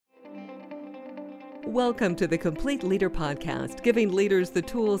Welcome to the Complete Leader Podcast, giving leaders the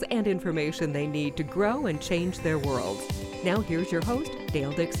tools and information they need to grow and change their worlds. Now here's your host,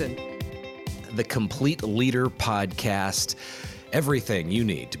 Dale Dixon. The Complete Leader Podcast, everything you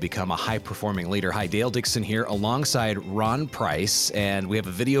need to become a high-performing leader. Hi, Dale Dixon here alongside Ron Price, and we have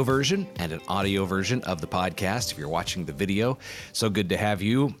a video version and an audio version of the podcast if you're watching the video. So good to have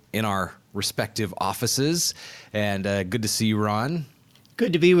you in our respective offices, and good to see you, Ron.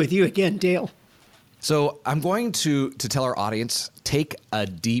 Good to be with you again, Dale. So I'm going to tell our audience, take a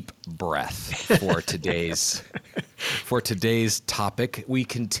deep breath for today's topic. We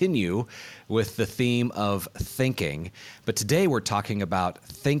continue with the theme of thinking, but today we're talking about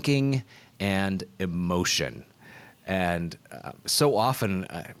thinking and emotion. And so often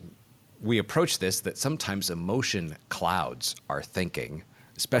we approach this that sometimes emotion clouds our thinking,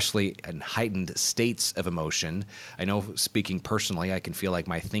 especially in heightened states of emotion. I know, speaking personally, I can feel like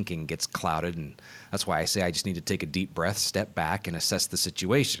my thinking gets clouded, and that's why I say I just need to take a deep breath, step back, and assess the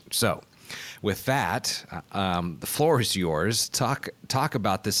situation. So with that, the floor is yours. Talk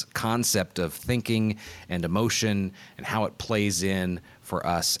about this concept of thinking and emotion and how it plays in for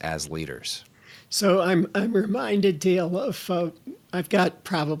us as leaders. So I'm reminded, Dale, of I've got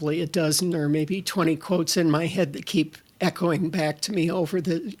probably a dozen or maybe 20 quotes in my head that keep echoing back to me over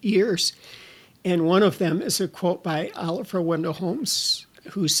the years. And one of them is a quote by Oliver Wendell Holmes,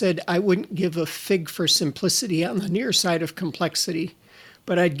 who said, "I wouldn't give a fig for simplicity on the near side of complexity,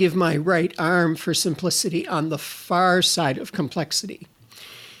 but I'd give my right arm for simplicity on the far side of complexity."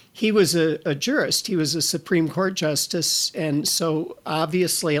 He was a jurist. He was a Supreme Court justice. And so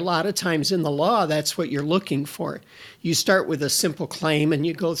obviously a lot of times in the law, that's what you're looking for. You start with a simple claim and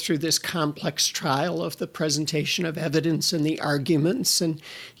you go through this complex trial of the presentation of evidence and the arguments, and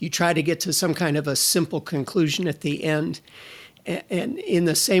you try to get to some kind of a simple conclusion at the end. And in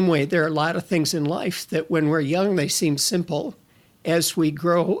the same way, there are a lot of things in life that when we're young, they seem simple. As we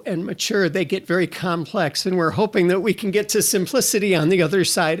grow and mature, they get very complex, and we're hoping that we can get to simplicity on the other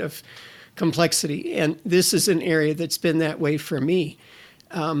side of complexity. And this is an area that's been that way for me.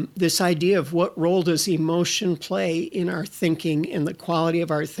 This idea of what role does emotion play in our thinking and the quality of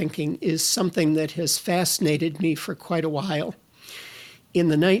our thinking is something that has fascinated me for quite a while. In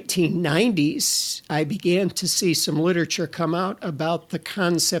the 1990s, I began to see some literature come out about the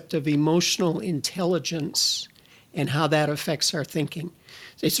concept of emotional intelligence and how that affects our thinking.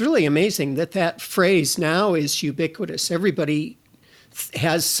 It's really amazing that phrase now is ubiquitous. Everybody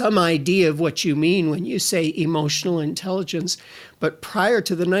has some idea of what you mean when you say emotional intelligence. But prior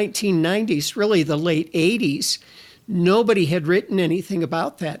to the 1990s, really the late 80s, nobody had written anything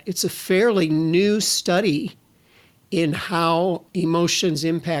about that. It's a fairly new study in how emotions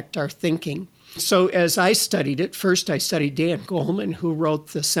impact our thinking. So as I studied it, first I studied Dan Goleman, who wrote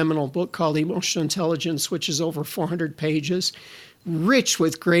the seminal book called Emotional Intelligence, which is over 400 pages, rich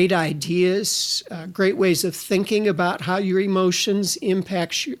with great ideas, great ways of thinking about how your emotions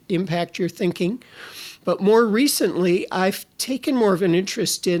impact your thinking. But more recently, I've taken more of an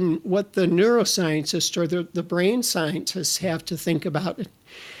interest in what the neuroscientists or the brain scientists have to think about it.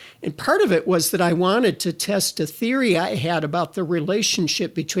 And part of it was that I wanted to test a theory I had about the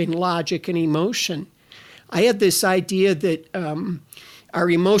relationship between logic and emotion. I had this idea that our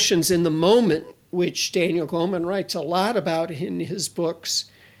emotions in the moment, which Daniel Goleman writes a lot about in his books,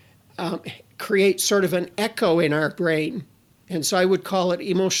 create sort of an echo in our brain. And so I would call it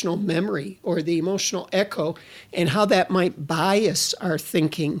emotional memory or the emotional echo, and how that might bias our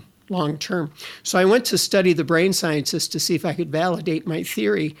thinking long term. So I went to study the brain sciences to see if I could validate my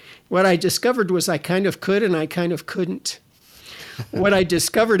theory. What I discovered was I kind of could and I kind of couldn't. What I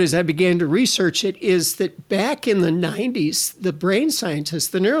discovered as I began to research it is that back in the 90s, the brain scientists,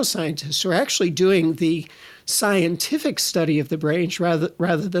 the neuroscientists, were actually doing the scientific study of the brain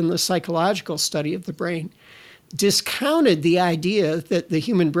rather than the psychological study of the brain, discounted the idea that the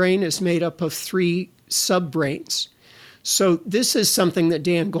human brain is made up of 3 subbrains. So this is something that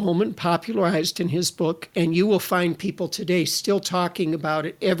Dan Goleman popularized in his book, and you will find people today still talking about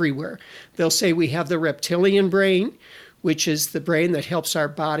it everywhere. They'll say we have the reptilian brain, which is the brain that helps our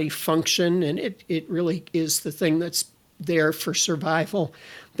body function, and it really is the thing that's there for survival.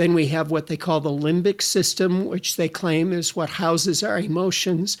 Then we have what they call the limbic system, which they claim is what houses our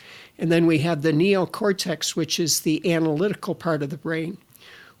emotions. And then we have the neocortex, which is the analytical part of the brain.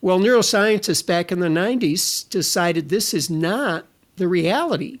 Well, neuroscientists back in the 90s decided this is not the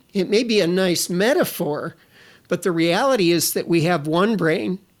reality. It may be a nice metaphor, but the reality is that we have one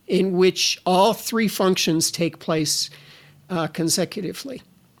brain in which all 3 functions take place consecutively.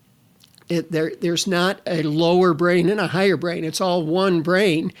 There's not a lower brain and a higher brain. It's all one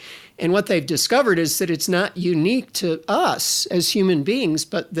brain. And what they've discovered is that it's not unique to us as human beings,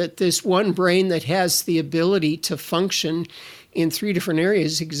 but that this one brain that has the ability to function in 3 different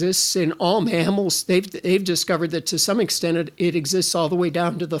areas exists in all mammals. They've discovered that to some extent it exists all the way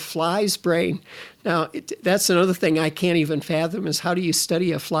down to the fly's brain. Now, that's another thing I can't even fathom is how do you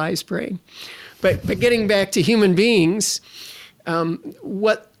study a fly's brain? But getting back to human beings,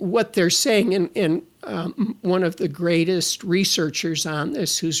 what they're saying, and one of the greatest researchers on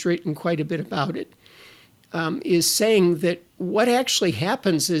this, who's written quite a bit about it, is saying that what actually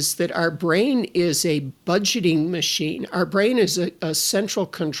happens is that our brain is a budgeting machine. Our brain is a central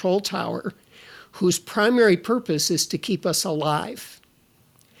control tower whose primary purpose is to keep us alive.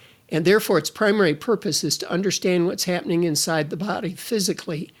 And therefore, its primary purpose is to understand what's happening inside the body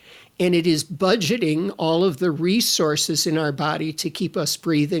physically. And it is budgeting all of the resources in our body to keep us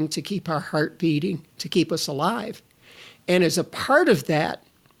breathing, to keep our heart beating, to keep us alive. And as a part of that,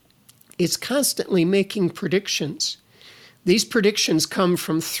 it's constantly making predictions. These predictions come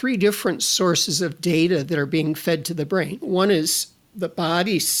from 3 different sources of data that are being fed to the brain. One is the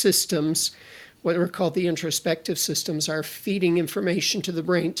body systems, what are called the introspective systems, are feeding information to the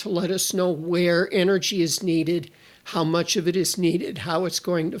brain to let us know where energy is needed, how much of it is needed, how it's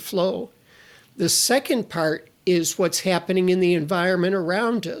going to flow. The second part is what's happening in the environment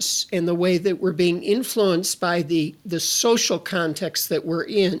around us and the way that we're being influenced by the social context that we're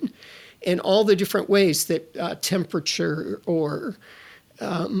in and all the different ways that temperature or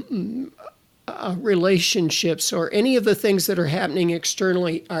relationships or any of the things that are happening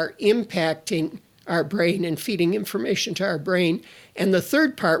externally are impacting our brain and feeding information to our brain. And the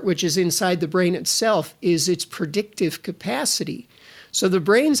third part, which is inside the brain itself, is its predictive capacity. So the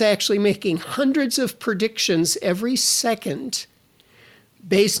brain's actually making hundreds of predictions every second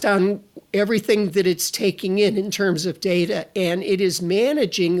based on everything that it's taking in terms of data, and it is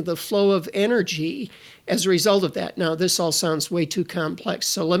managing the flow of energy as a result of that. Now, this all sounds way too complex,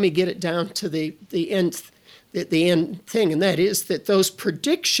 so let me get it down to the end thing, and that is that those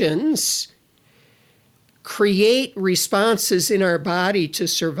predictions create responses in our body to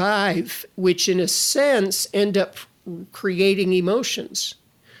survive, which in a sense end up creating emotions.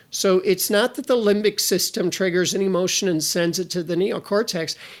 So it's not that the limbic system triggers an emotion and sends it to the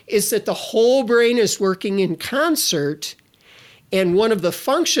neocortex. It's that the whole brain is working in concert. And one of the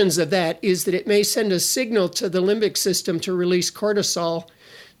functions of that is that it may send a signal to the limbic system to release cortisol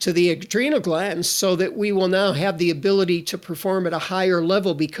to the adrenal glands so that we will now have the ability to perform at a higher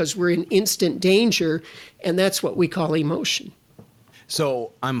level because we're in instant danger. And that's what we call emotion.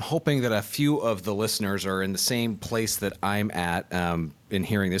 So I'm hoping that a few of the listeners are in the same place that I'm at in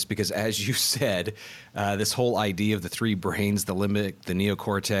hearing this, because as you said, this whole idea of the 3 brains, the limbic, the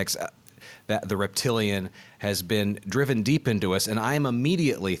neocortex, that the reptilian has been driven deep into us. And I'm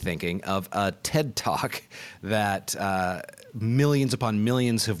immediately thinking of a TED Talk that millions upon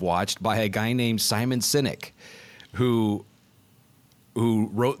millions have watched by a guy named Simon Sinek, who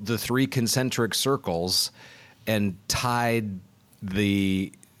wrote the 3 concentric circles and tied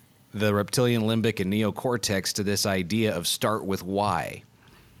the reptilian, limbic, and neocortex to this idea of start with why.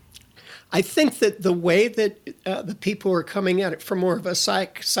 I think that the way that the people are coming at it from more of a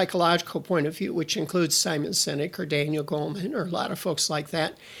psychological point of view, which includes Simon Sinek or Daniel Goleman or a lot of folks like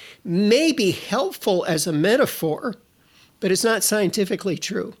that, may be helpful as a metaphor, but it's not scientifically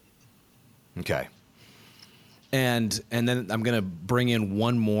true. Okay. And then I'm going to bring in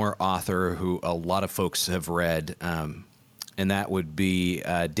one more author who a lot of folks have read, and that would be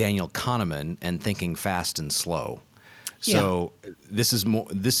Daniel Kahneman and Thinking Fast and Slow. So this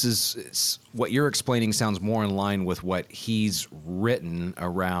is what you're explaining sounds more in line with what he's written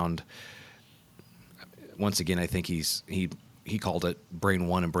around. Once again, I think he called it brain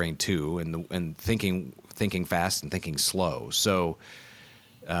 1 and brain 2 and thinking fast and thinking slow. So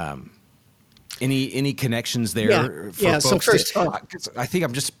any connections there for folks? So first of all, I think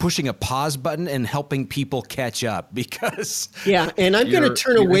I'm just pushing a pause button and helping people catch up because and I'm going to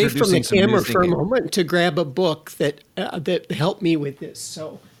turn away from the camera for a moment to grab a book that helped me with this.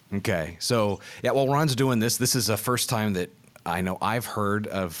 So okay, so while Ron's doing this, this is the first time that I know I've heard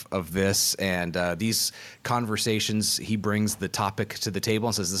of this, and these conversations, he brings the topic to the table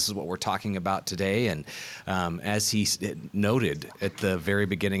and says, this is what we're talking about today. And as he noted at the very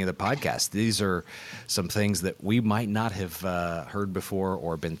beginning of the podcast, these are some things that we might not have heard before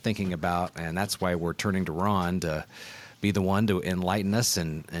or been thinking about. And that's why we're turning to Ron to be the one to enlighten us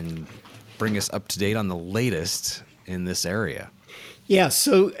and bring us up to date on the latest in this area. Yeah,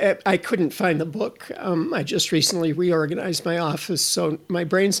 so I couldn't find the book. I just recently reorganized my office, so my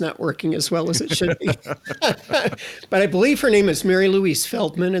brain's not working as well as it should be. But I believe her name is Mary Louise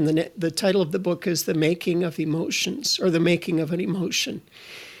Feldman, and the title of the book is The Making of Emotions, or The Making of an Emotion.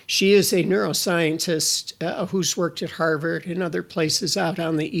 She is a neuroscientist who's worked at Harvard and other places out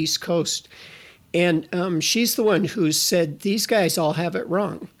on the East Coast. And she's the one who said, these guys all have it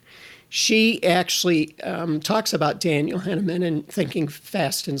wrong. She actually talks about Daniel Kahneman and Thinking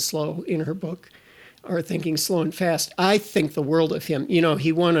Fast and Slow in her book, or Thinking Slow and Fast. I think the world of him. You know,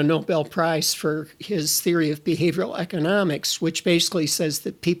 he won a Nobel Prize for his theory of behavioral economics, which basically says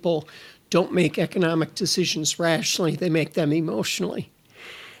that people don't make economic decisions rationally, they make them emotionally.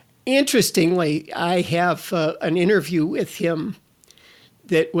 Interestingly, I have an interview with him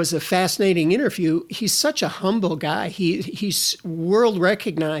that was a fascinating interview. He's such a humble guy. He's world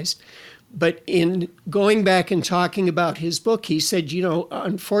recognized. But in going back and talking about his book, he said, you know,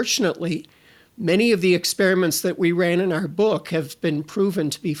 unfortunately, many of the experiments that we ran in our book have been proven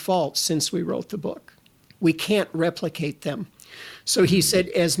to be false since we wrote the book. We can't replicate them. So he said,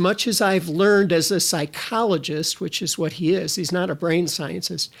 as much as I've learned as a psychologist, which is what he is, he's not a brain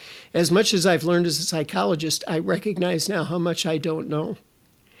scientist, as much as I've learned as a psychologist, I recognize now how much I don't know.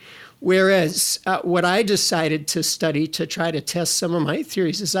 Whereas what I decided to study to try to test some of my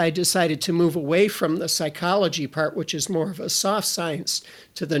theories is I decided to move away from the psychology part, which is more of a soft science,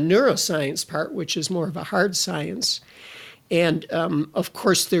 to the neuroscience part, which is more of a hard science. And of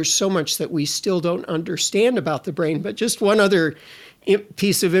course, there's so much that we still don't understand about the brain. But just one other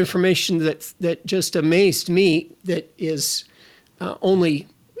piece of information that just amazed me that is only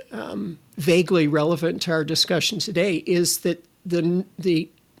vaguely relevant to our discussion today is that the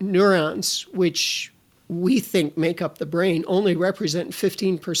neurons, which we think make up the brain, only represent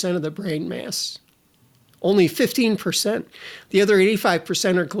 15% of the brain mass. Only 15%. The other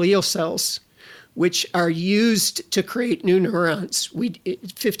 85% are glial cells, which are used to create new neurons.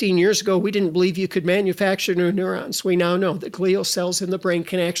 15 years ago, we didn't believe you could manufacture new neurons. We now know that glial cells in the brain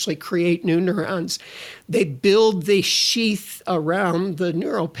can actually create new neurons. They build the sheath around the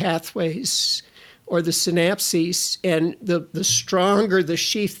neural pathways or the synapses, and the stronger the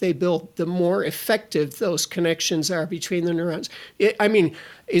sheath they build, the more effective those connections are between the neurons.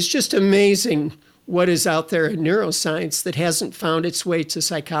 It's just amazing what is out there in neuroscience that hasn't found its way to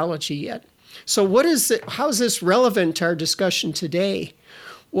psychology yet. So how is this relevant to our discussion today?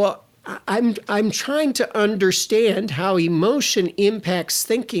 Well, I'm trying to understand how emotion impacts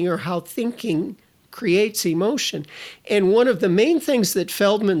thinking, or how thinking creates emotion. And one of the main things that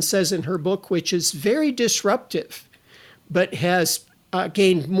Feldman says in her book, which is very disruptive, but has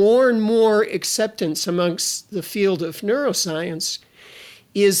gained more and more acceptance amongst the field of neuroscience,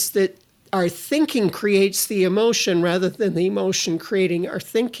 is that our thinking creates the emotion rather than the emotion creating our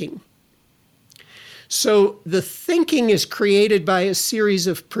thinking. So the thinking is created by a series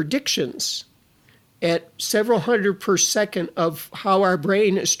of predictions at several hundred per second of how our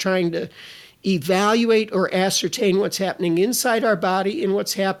brain is trying to evaluate or ascertain what's happening inside our body and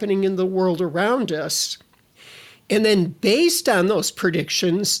what's happening in the world around us. And then based on those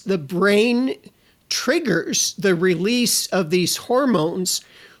predictions, the brain triggers the release of these hormones,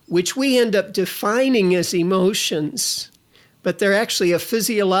 which we end up defining as emotions. But they're actually a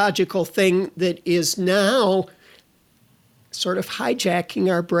physiological thing that is now sort of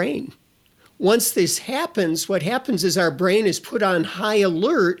hijacking our brain. Once this happens, what happens is our brain is put on high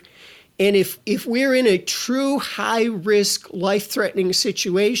alert. And if we're in a true high-risk, life-threatening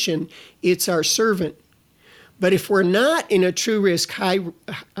situation, it's our servant. But if we're not in a true risk, high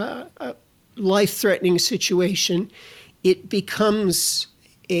life-threatening situation, it becomes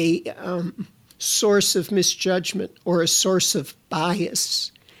a source of misjudgment or a source of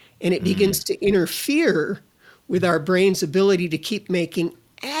bias. And it begins to interfere with our brain's ability to keep making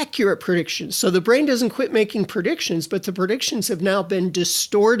accurate predictions. So the brain doesn't quit making predictions, but the predictions have now been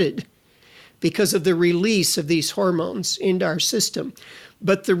distorted because of the release of these hormones into our system.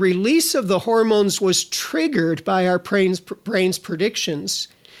 But the release of the hormones was triggered by our brain's predictions.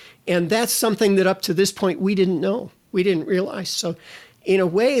 And that's something that up to this point we didn't know, we didn't realize. So in a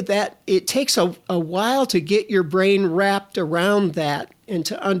way that it takes a while to get your brain wrapped around that and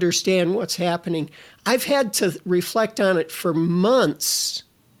to understand what's happening. I've had to reflect on it for months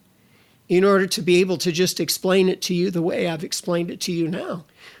in order to be able to just explain it to you the way I've explained it to you now.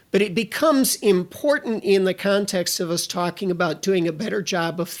 But it becomes important in the context of us talking about doing a better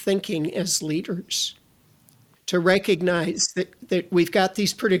job of thinking as leaders, to recognize that we've got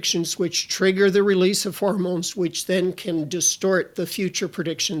these predictions which trigger the release of hormones, which then can distort the future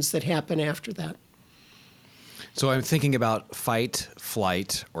predictions that happen after that. So I'm thinking about fight,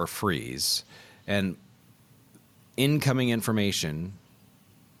 flight, or freeze, and incoming information,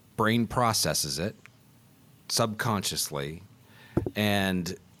 brain processes it subconsciously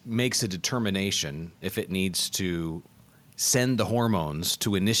and makes a determination if it needs to send the hormones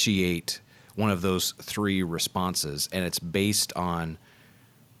to initiate one of those three responses, and it's based on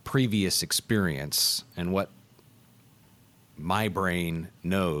previous experience and what my brain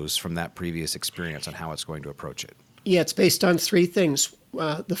knows from that previous experience on how it's going to approach it. Yeah, it's based on three things.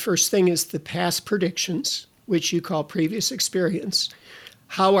 The first thing is the past predictions, which you call previous experience.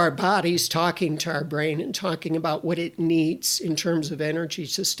 How our body's talking to our brain and talking about what it needs in terms of energy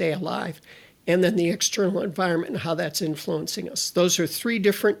to stay alive. And then the external environment and how that's influencing us. Those are three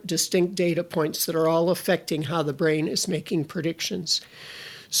different distinct data points that are all affecting how the brain is making predictions.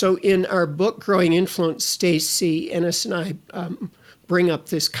 So in our book, Growing Influence, Stacy Ennis and I bring up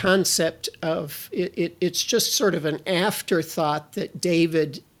this concept of it's just sort of an afterthought that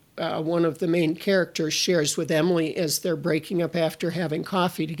David, one of the main characters, shares with Emily as they're breaking up after having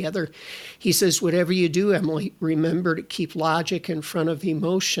coffee together. He says, whatever you do, Emily, remember to keep logic in front of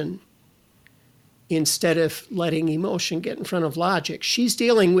emotion instead of letting emotion get in front of logic. She's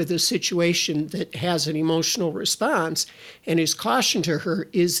dealing with a situation that has an emotional response, and his caution to her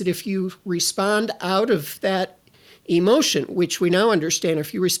is that if you respond out of that emotion, which we now understand,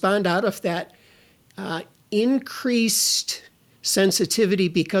 if you respond out of that increased sensitivity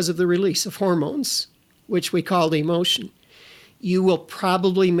because of the release of hormones, which we call emotion, you will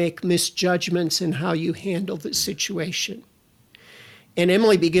probably make misjudgments in how you handle the situation. And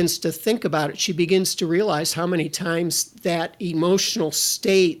Emily begins to think about it. She begins to realize how many times that emotional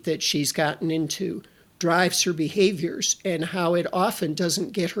state that she's gotten into drives her behaviors and how it often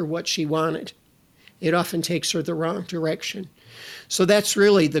doesn't get her what she wanted. It often takes her the wrong direction. So that's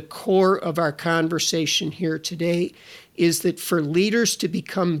really the core of our conversation here today, is that for leaders to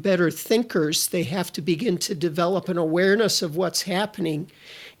become better thinkers, they have to begin to develop an awareness of what's happening.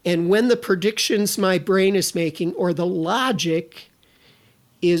 And when the predictions my brain is making or the logic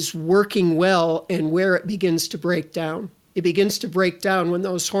is working well and where it begins to break down. It begins to break down when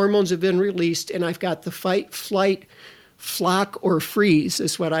those hormones have been released and I've got the fight, flight, flock, or freeze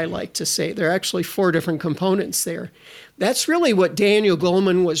is what I like to say. There are actually 4 different components there. That's really what Daniel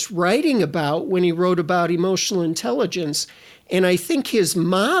Goleman was writing about when he wrote about emotional intelligence. And I think his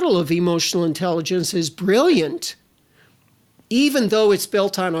model of emotional intelligence is brilliant, even though it's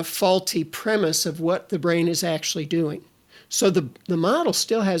built on a faulty premise of what the brain is actually doing. So the model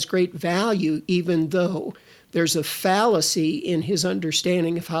still has great value, even though there's a fallacy in his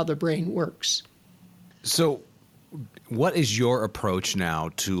understanding of how the brain works. So what is your approach now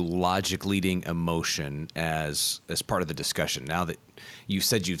to logic leading emotion as part of the discussion? Now that you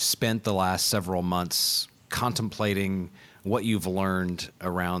said you've spent the last several months contemplating what you've learned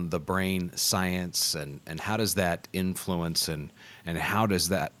around the brain science and how does that influence and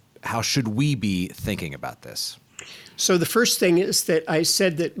how should we be thinking about this? So the first thing is that I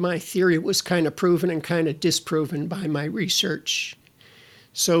said that my theory was kind of proven and kind of disproven by my research.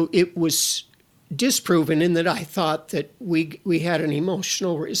 So it was disproven in that I thought that we had an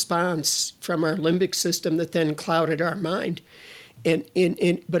emotional response from our limbic system that then clouded our mind.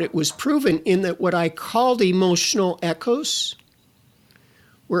 But it was proven in that what I called emotional echoes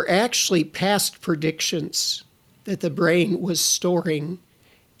were actually past predictions that the brain was storing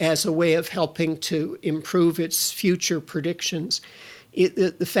as a way of helping to improve its future predictions.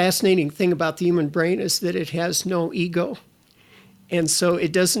 The fascinating thing about the human brain is that it has no ego. And so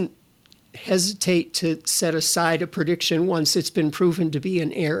it doesn't hesitate to set aside a prediction once it's been proven to be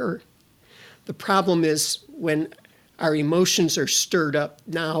an error. The problem is when our emotions are stirred up,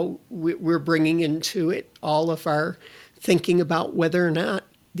 now we're bringing into it all of our thinking about whether or not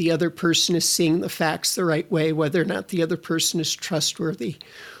the other person is seeing the facts the right way, whether or not the other person is trustworthy,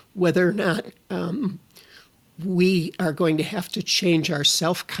 whether or not we are going to have to change our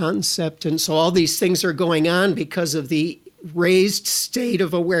self-concept. And so all these things are going on because of the raised state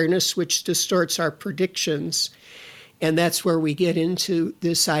of awareness, which distorts our predictions. And that's where we get into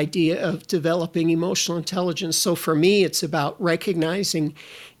this idea of developing emotional intelligence. So for me, it's about recognizing,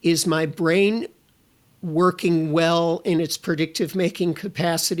 is my brain working well in its predictive making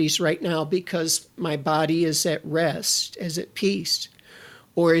capacities right now because my body is at rest, is at peace?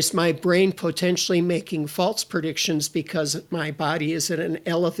 Or is my brain potentially making false predictions because my body is in an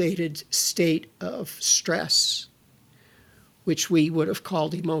elevated state of stress, which we would have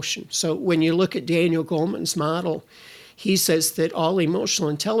called emotion? So when you look at Daniel Goleman's model, he says that all emotional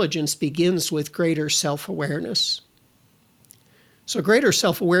intelligence begins with greater self-awareness. So greater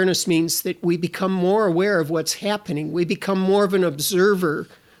self-awareness means that we become more aware of what's happening. We become more of an observer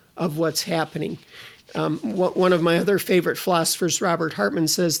of what's happening. One of my other favorite philosophers, Robert Hartman,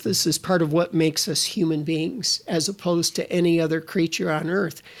 says this is part of what makes us human beings, as opposed to any other creature on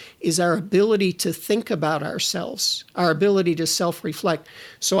earth, is our ability to think about ourselves, our ability to self-reflect.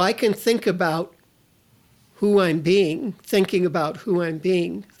 So I can think about who I'm being, thinking about who I'm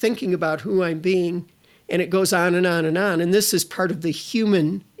being, thinking about who I'm being, and it goes on and on and on. And this is part of the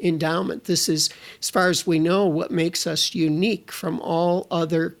human endowment. This is, as far as we know, what makes us unique from all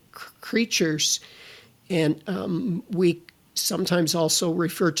other creatures. And we sometimes also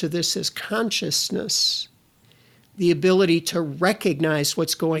refer to this as consciousness, the ability to recognize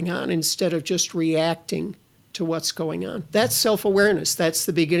what's going on instead of just reacting to what's going on. That's self-awareness. That's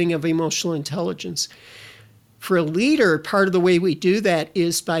the beginning of emotional intelligence. For a leader, part of the way we do that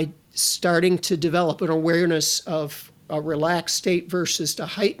is by starting to develop an awareness of a relaxed state versus a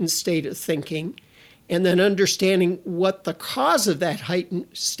heightened state of thinking, and then understanding what the cause of that heightened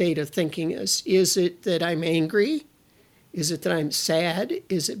state of thinking is. Is it that I'm angry? Is it that I'm sad?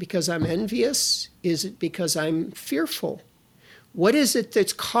 Is it because I'm envious? Is it because I'm fearful? What is it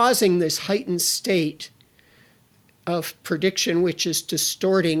that's causing this heightened state of prediction, which is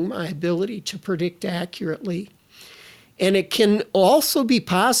distorting my ability to predict accurately? And it can also be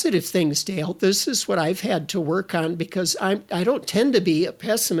positive things, Dale. This is what I've had to work on, because I don't tend to be a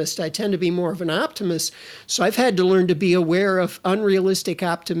pessimist. I tend to be more of an optimist. So I've had to learn to be aware of unrealistic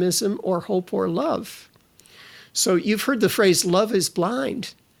optimism or hope or love. So you've heard the phrase, love is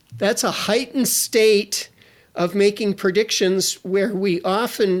blind. That's a heightened state of making predictions where we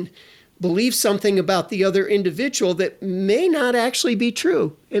often believe something about the other individual that may not actually be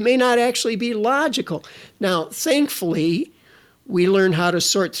true. It may not actually be logical. Now, thankfully, we learn how to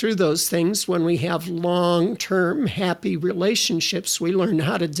sort through those things when we have long-term happy relationships. We learn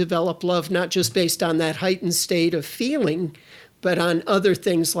how to develop love, not just based on that heightened state of feeling, but on other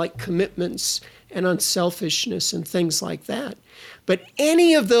things like commitments and unselfishness and things like that. But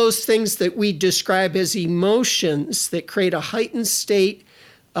any of those things that we describe as emotions that create a heightened state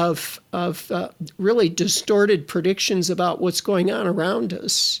of really distorted predictions about what's going on around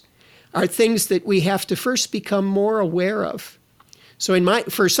us are things that we have to first become more aware of. So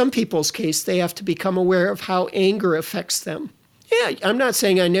for some people's case, they have to become aware of how anger affects them. Yeah, I'm not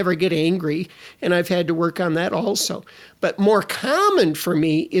saying I never get angry, and I've had to work on that also. But more common for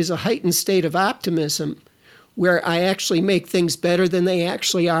me is a heightened state of optimism where I actually make things better than they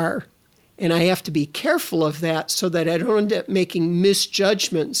actually are. And I have to be careful of that so that I don't end up making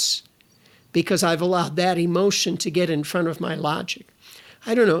misjudgments because I've allowed that emotion to get in front of my logic.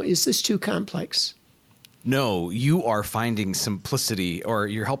 I don't know, is this too complex? No, you are finding simplicity, or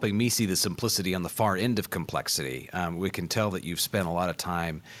you're helping me see the simplicity on the far end of complexity. We can tell that you've spent a lot of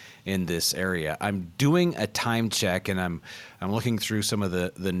time in this area. I'm doing a time check, and I'm looking through some of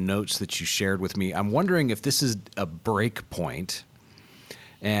the notes that you shared with me. I'm wondering if this is a break point.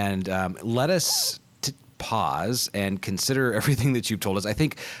 And let us pause and consider everything that you've told us. I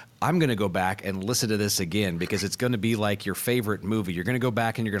think I'm going to go back and listen to this again, because it's going to be like your favorite movie. You're going to go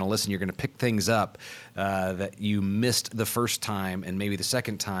back and you're going to listen. You're going to pick things up that you missed the first time and maybe the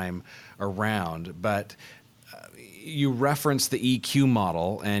second time around. But you referenced the EQ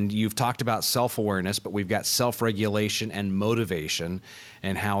model, and you've talked about self-awareness, but we've got self-regulation and motivation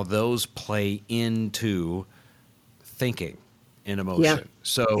and how those play into thinking in emotion. Yeah.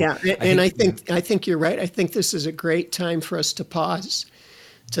 So yeah, I think you're right. I think this is a great time for us to pause,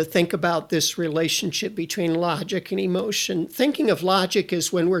 to think about this relationship between logic and emotion. Thinking of logic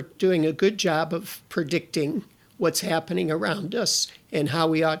is when we're doing a good job of predicting what's happening around us and how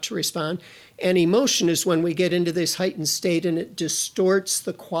we ought to respond. And emotion is when we get into this heightened state and it distorts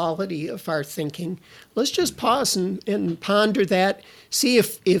the quality of our thinking. Let's just pause and ponder that, see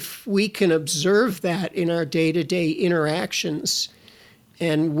if we can observe that in our day-to-day interactions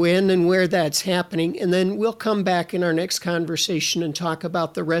and when and where that's happening. And then we'll come back in our next conversation and talk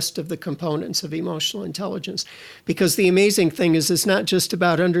about the rest of the components of emotional intelligence. Because the amazing thing is it's not just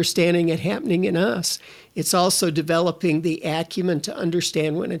about understanding it happening in us. It's also developing the acumen to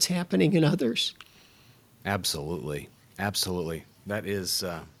understand when it's happening in others. Absolutely. Absolutely. That is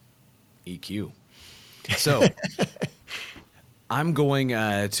EQ. So I'm going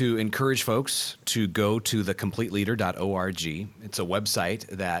to encourage folks to go to thecompleteleader.org. It's a website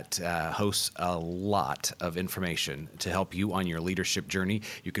that hosts a lot of information to help you on your leadership journey.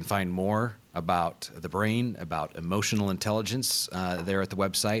 You can find more about the brain, about emotional intelligence there at the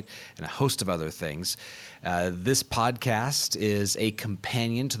website, and a host of other things. This podcast is a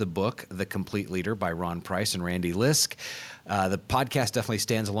companion to the book, The Complete Leader by Ron Price and Randy Lisk. The podcast definitely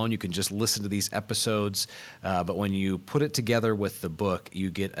stands alone. You can just listen to these episodes, but when you put it together with the book,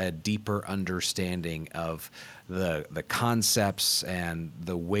 you get a deeper understanding of the concepts and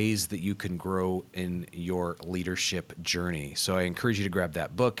the ways that you can grow in your leadership journey. So I encourage you to grab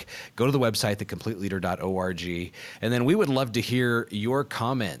that book. Go to the website, thecompleteleader.org, and then we would love to hear your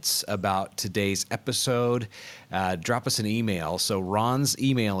comments about today's episode. Drop us an email. So Ron's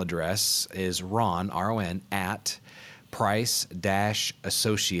email address is Ron, R-O-N, at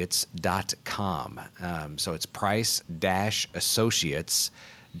price-associates.com. So it's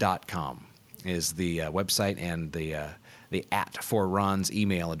price-associates.com is the website and the at for Ron's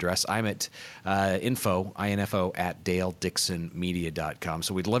email address. I'm at info at daledixonmedia.com.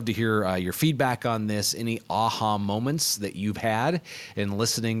 So we'd love to hear your feedback on this, any aha moments that you've had in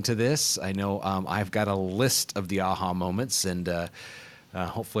listening to this. I know I've got a list of the aha moments, and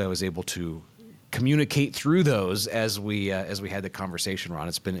hopefully I was able to communicate through those as we had the conversation, Ron.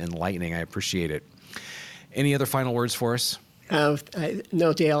 It's been enlightening. I appreciate it. Any other final words for us? No,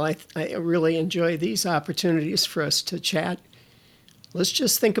 Dale, I really enjoy these opportunities for us to chat. Let's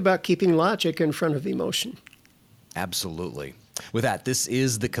just think about keeping logic in front of emotion. Absolutely. With that, this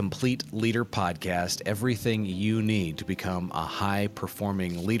is the Complete Leader Podcast, everything you need to become a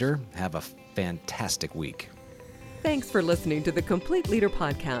high-performing leader. Have a fantastic week. Thanks for listening to the Complete Leader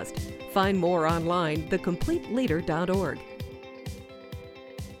Podcast. Find more online, thecompleteleader.org.